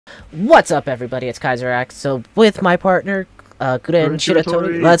What's up, everybody? It's Kaiser. So, with my partner, Guren Shiratori,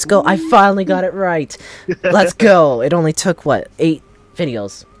 Shiratori. let's go. I finally got it right. Let's go. It only took, what, 8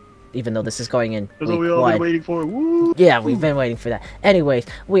 videos? Even though this is going in That's week what we all 1. been waiting for. Woo! Yeah, we've been waiting for that. Anyways,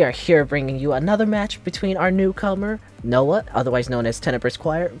 we are here bringing you another match between our newcomer, Noah, otherwise known as Tenebrous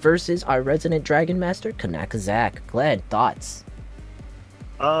Choir, versus our resident Dragon Master, Kanaka Zach. Glenn, thoughts?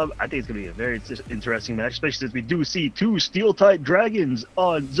 I think it's gonna be a very interesting match, especially since we do see 2 Steel-type dragons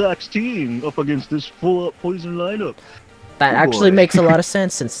on Zach's team up against this full-up poison lineup. That actually makes a lot of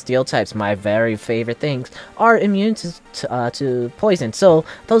sense, since steel types, my very favorite things, are immune to poison. So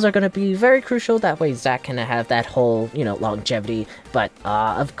those are going to be very crucial. That way Zach can have that whole, longevity. But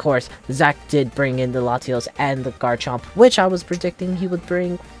of course, Zach did bring in the Latios and the Garchomp, which I was predicting he would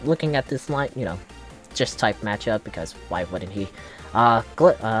bring, looking at this line, just type matchup, because why wouldn't he?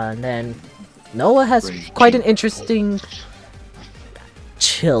 And then Noah has quite an interesting...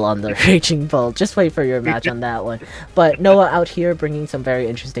 Chill on the Raging Bull. Just wait for your match on that one. But Noah out here bringing some very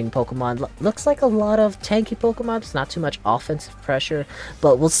interesting Pokemon. Looks like a lot of tanky Pokemon. Not too much offensive pressure,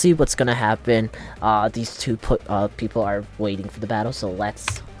 but we'll see what's gonna happen. These two people are waiting for the battle, so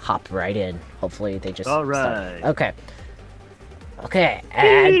let's hop right in. Hopefully they just Alright. Okay,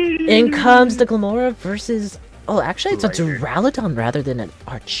 and in comes the Glamora versus... Oh, actually it's a Duraludon rather than an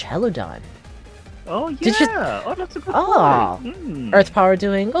Archelodon. Oh, yeah! Oh, that's a good point. Earth Power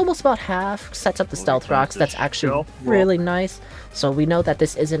doing almost about half, sets up the Stealth Rocks. That's actually really nice. So we know that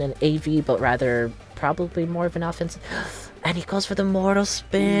this isn't an AV, but rather probably more of an offensive. And he goes for the Mortal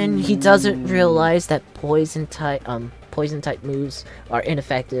Spin. He doesn't realize that poison type moves are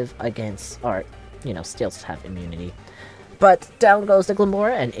ineffective against, or Steels have immunity. But down goes the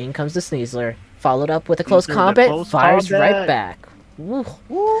Glamora, and in comes the Sneasler. Followed up with a close combat, fires right back. Woo.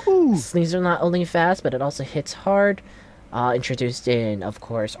 Sneasler not only fast, but it also hits hard. Introduced in, of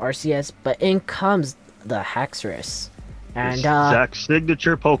course, RCS, but in comes the Haxorus. And Zach's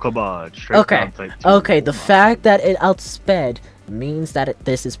signature Pokemon. Okay, the fact that it outsped means that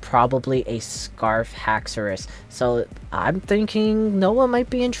this is probably a Scarf Haxorus. So I'm thinking Noah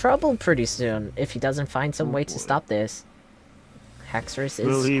might be in trouble pretty soon if he doesn't find some way to stop this. Haxorus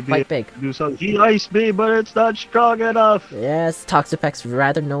is quite big. He iced me, but it's not strong enough. Yes, Toxapex's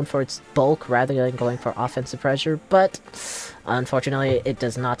rather known for its bulk rather than going for offensive pressure, but unfortunately it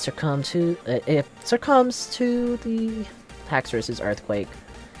does not succumb to... it succumbs to the Haxorus's Earthquake.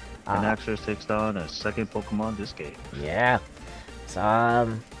 And Haxorus takes down a second Pokemon this game. Yeah. So,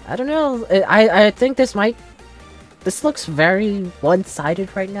 I don't know. I think this might... This looks very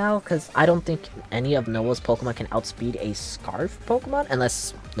one-sided right now, because I don't think any of Noah's Pokemon can outspeed a Scarf Pokemon,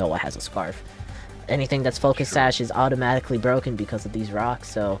 unless Noah has a Scarf. Anything that's Focus Sash is automatically broken because of these rocks,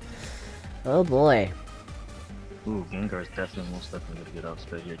 so... Oh boy. Ooh, Gengar's most definitely gonna get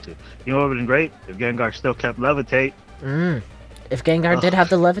outsped here too. You know what would have been great? If Gengar still kept Levitate. If Gengar did have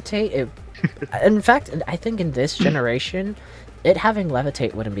the Levitate, in fact, I think in this generation, it having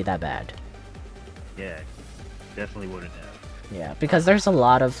Levitate wouldn't be that bad. Yeah. Definitely wouldn't have. Yeah, because there's a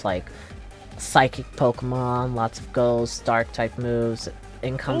lot of psychic Pokemon, lots of ghosts, dark type moves.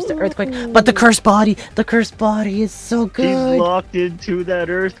 In comes the Earthquake, but the cursed body is so good. He's locked into that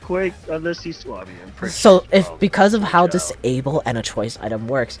Earthquake unless he's swabbing him. So because of how disable and a choice item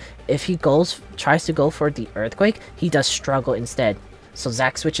works, if he tries to go for the Earthquake, he does struggle instead. So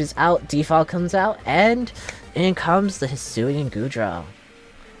Zach switches out, Default comes out, and in comes the Hisuian Goodra.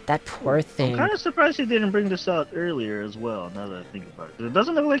 That poor thing. I'm kind of surprised he didn't bring this out earlier as well, now that I think about it. It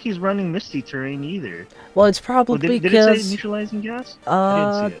doesn't look like he's running Misty Terrain either. Well, it's probably did it say Neutralizing Gas?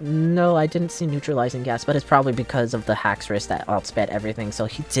 I didn't see it. No, I didn't see Neutralizing Gas, but it's probably because of the Haxorus that outsped everything, so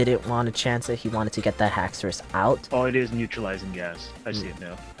he didn't want to chance it. He wanted to get that Haxorus out. Oh, it is Neutralizing Gas. I see it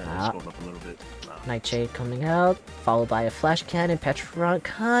now. I scrolled up a little bit. Wow. Nightshade coming out, followed by a Flash Cannon. Petron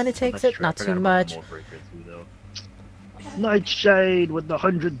kind of takes it, not too much. Nightshade with the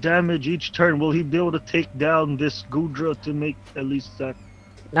 100 damage each turn. Will he be able to take down this Goodra to make at least Zach?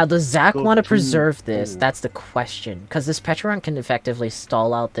 Now, does Zach want to preserve this? That's the question. Because this Petron can effectively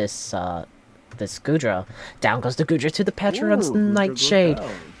stall out this this Goodra. Down goes the Goodra to the Petron's Nightshade.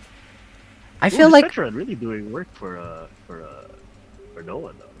 I feel like Petron really doing work for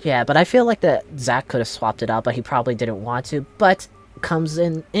Noah though. Yeah, but I feel like that Zach could have swapped it out, but he probably didn't want to. But comes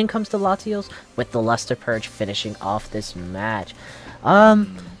in comes the Latios with the Luster Purge finishing off this match.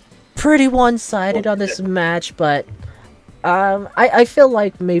 Pretty one-sided on this match, but I feel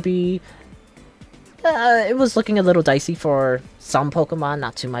like maybe it was looking a little dicey for some Pokemon,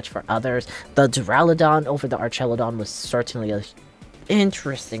 not too much for others. The Duraludon over the Archelodon was certainly an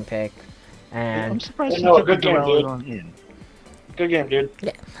interesting pick, and I'm surprised you took the Duraludon in. Good game, dude.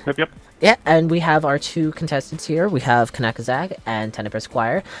 Yeah. Yep. Yeah, and we have our two contestants here. We have Kanekazak and Tenebris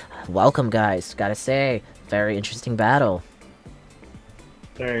Squire. Welcome, guys. Gotta say, very interesting battle.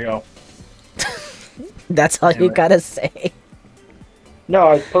 There you go. That's all you gotta say. No,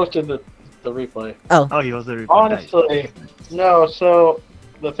 I posted the replay. Oh, he was the Honestly, no. So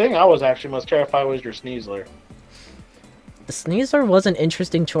the thing I was actually most terrified was your Sneasler. the Sneasler was an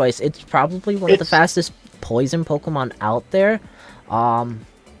interesting choice. It's probably one of the fastest poison Pokemon out there.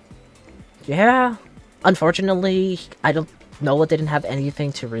 Yeah. Unfortunately, I don't know what didn't have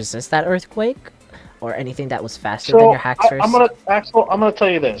anything to resist that earthquake, or anything that was faster than your Haxorus. I'm gonna tell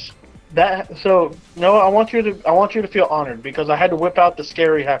you this. No, I want you to feel honored because I had to whip out the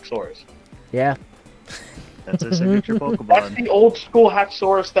scary Haxorus. Yeah. That's a signature Pokemon. That's the old school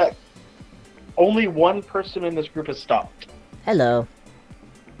Haxorus that only one person in this group has stopped. Hello.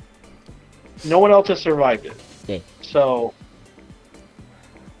 No one else has survived it. Okay. So.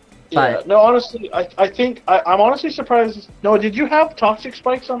 But, yeah. No, honestly, I think I'm honestly surprised. No, did you have toxic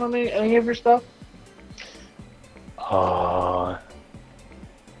spikes on any of your stuff?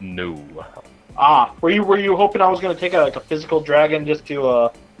 No. Were you hoping I was gonna take a physical dragon just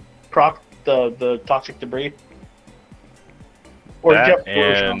to proc the toxic debris? Or That,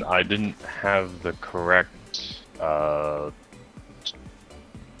 and I didn't have the correct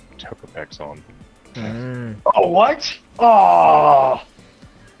Togepex on. Oh, what? Oh.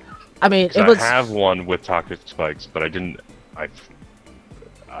 I mean, it was. I have one with toxic spikes, but I didn't.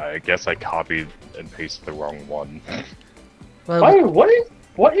 I guess I copied and pasted the wrong one. Well,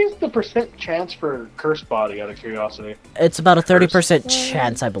 what is the % chance for Curse Body, out of curiosity? it's about a 30%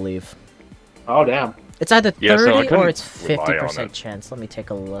 chance, I believe. Oh, damn. It's either 30 or it's rely on 50% it. chance. Let me take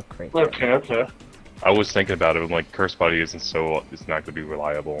a look right Okay, okay. I was thinking about it. I'm like, Curse Body it's not going to be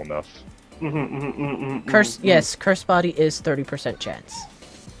reliable enough. Yes, Curse Body is 30% chance.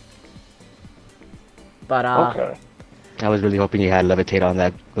 But Okay. I was really hoping you had Levitate on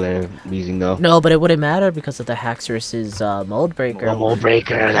that glare Weezing though. No, but it wouldn't matter because of the Haxorus's Mold Breaker. Oh, Mold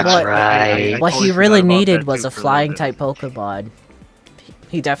Breaker, that's right. What he totally really forgot about needed that was too a for a flying little type Pokemon.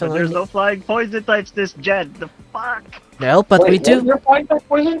 He But definitely. there's no flying poison types this gen. The fuck? No, but we do. Is there flying type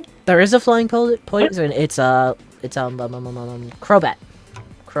poison? There is a flying poison. It's Crobat.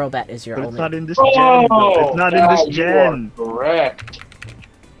 Crobat is your But it's only not in this gen. Bro. It's not in this you gen. are correct.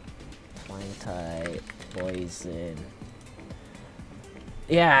 flying type poison.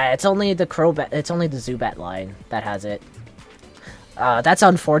 Yeah, it's only the Crobat. It's only the Zubat line that has it. That's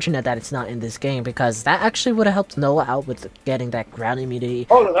unfortunate that it's not in this game because that actually would have helped Noah out with getting that ground immunity.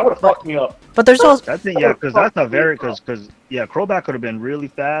 Oh, that would have fucked me up. But there's also That's it, yeah, because that's not very, because Crobat could have been really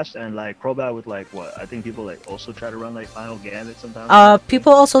fast, and like Crobat with like what I think people like also try to run like Final Gambit sometimes.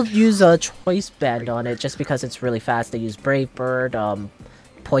 people also use a Choice Band on it just because it's really fast. They use Brave Bird,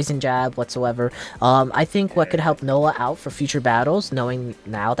 Poison Jab, whatsoever. I think what could help Noah out for future battles, knowing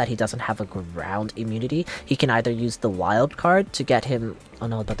now that he doesn't have a ground immunity, he can either use the wild card to get him. Oh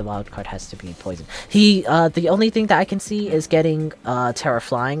no, but the wild card has to be poison. The only thing that I can see is getting Terra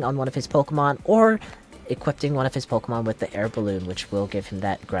Flying on one of his Pokemon, or equipping one of his Pokemon with the air balloon, which will give him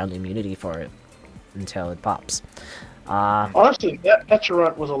that ground immunity for it until it pops. Honestly, that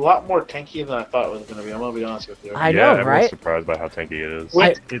Pecharunt was a lot more tanky than I thought it was going to be. I'm going to be honest with you. I know, I was right? surprised by how tanky it is.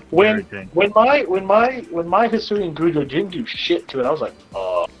 When my Hisuian Gujo didn't do shit to it, I was like,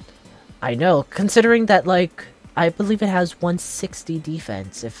 I know, considering that, like, I believe it has 160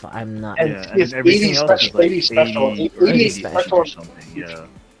 defense, if I'm not... And it's everything 80 else is special, like 80 special, 80 special or something. Yeah.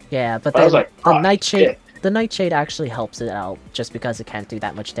 Yeah, but I then was like, the "Ah, Nightshade, shit." the Nightshade actually helps it out, just because it can't do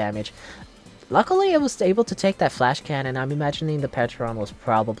that much damage. Luckily, it was able to take that Flash Cannon. I'm imagining the Petron was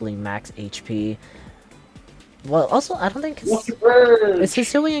probably max HP. Well, also, I don't think it's... Is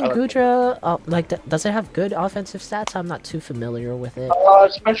Hisuian Gudra, does it have good offensive stats? I'm not too familiar with it.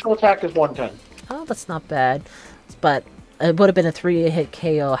 Special attack is 110. Oh, that's not bad. But it would have been a 3-hit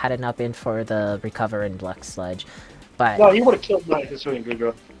KO had it not been for the Recover and Black Sludge. But... No, he would have killed my Hisuian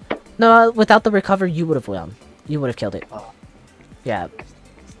Gudra. No, without the Recover, you would have won. You would have killed it. Yeah.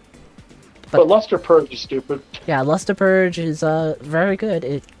 But Luster Purge is stupid. Yeah, Luster Purge is very good.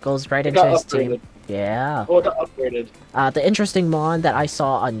 It goes right into his team. Yeah. Oh, it got upgraded. The interesting mon that I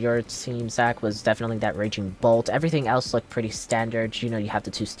saw on your team, Zach, was definitely that Raging Bolt. Everything else looked pretty standard. You know, you have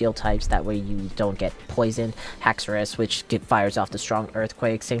the 2 steel types, that way you don't get poisoned. Haxorus, which fires off the strong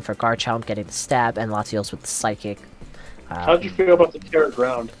earthquake. Same for Garchomp, getting the stab, and Latios with the psychic. How'd you feel about the Terra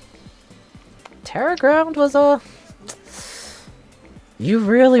Ground? Terra Ground was You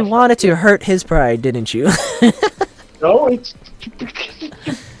really wanted to hurt his pride, didn't you? No, it's...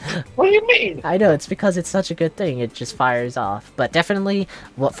 What do you mean? I know, it's because it's such a good thing, it just fires off. But definitely,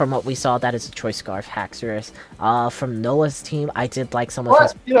 from what we saw, that is a choice scarf, Haxorus. From Noah's team, I did like some of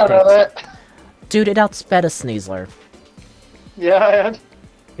his What? You don't know picks. that? Dude, it outsped a Sneasler. Yeah,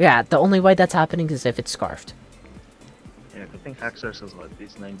 Yeah, the only way that's happening is if it's scarfed. Yeah, I think Haxorus is what,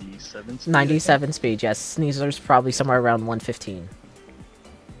 it's 97 speed? 97 speed, yes. Sneasler's probably somewhere around 115.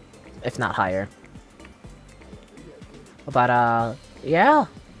 If not higher. But, yeah.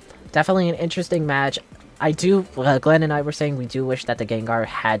 Definitely an interesting match. I do, Glenn and I were saying we do wish that the Gengar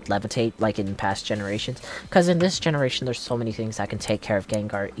had Levitate, like in past generations. Because in this generation, there's so many things that can take care of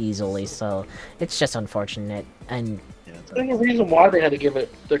Gengar easily, so it's just unfortunate. And Yeah, it's There's a reason why they had to give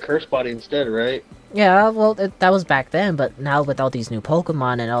it the curse body instead, right? yeah, well, that was back then, but now with all these new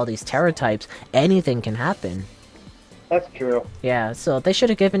Pokemon and all these Terra types, anything can happen. That's true. Yeah, so they should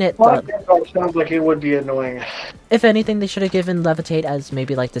have given it... Well, that sounds like it would be annoying. if anything, they should have given Levitate as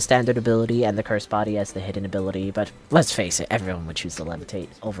maybe like the standard ability and the Curse Body as the hidden ability, but let's face it, everyone would choose the Levitate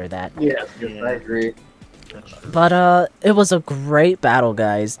over that. Yes, Yeah. I agree. That's true. But, it was a great battle,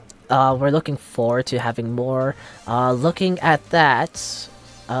 guys. We're looking forward to having more. Looking at that,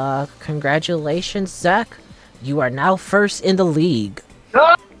 congratulations, Zach. You are now first in the league.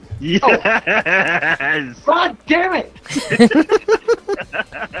 Yes! God damn it!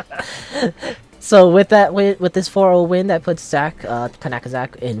 So with that, with this 4-0 win, that puts Zach, Kanaka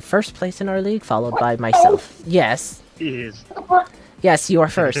Zach, in first place in our league, followed by myself. Yes, Yes. yes, you are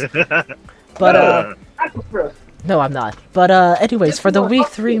first. But no, I'm not. But anyways, for the week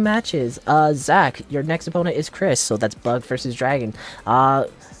 3 matches, Zach, your next opponent is Chris, so that's Bug versus Dragon.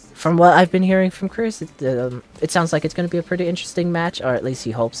 From what I've been hearing from Chris, it sounds like it's going to be a pretty interesting match, or at least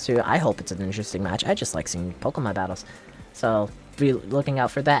he hopes to. I hope it's an interesting match. I just like seeing Pokemon battles. So, be looking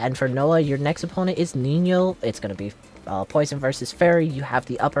out for that. And for Noah, your next opponent is Nino. It's going to be Poison versus Fairy. You have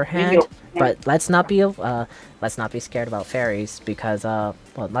the upper hand, Nino. but let's not be scared about fairies, because, well,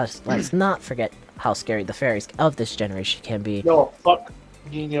 let's not forget how scary the fairies of this generation can be. No, fuck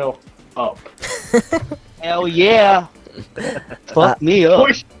Nino up. Hell yeah! Fuck me up.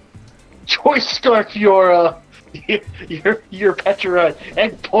 Choice scarf your Petra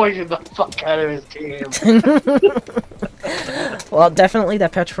and poison the fuck out of his team. Well, definitely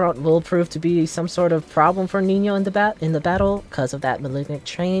that Petron will prove to be some sort of problem for Nino in the battle because of that malignant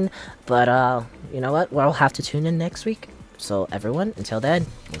train. But you know what? We'll have to tune in next week. So everyone, until then,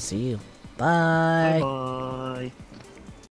 we'll see you. Bye. Bye.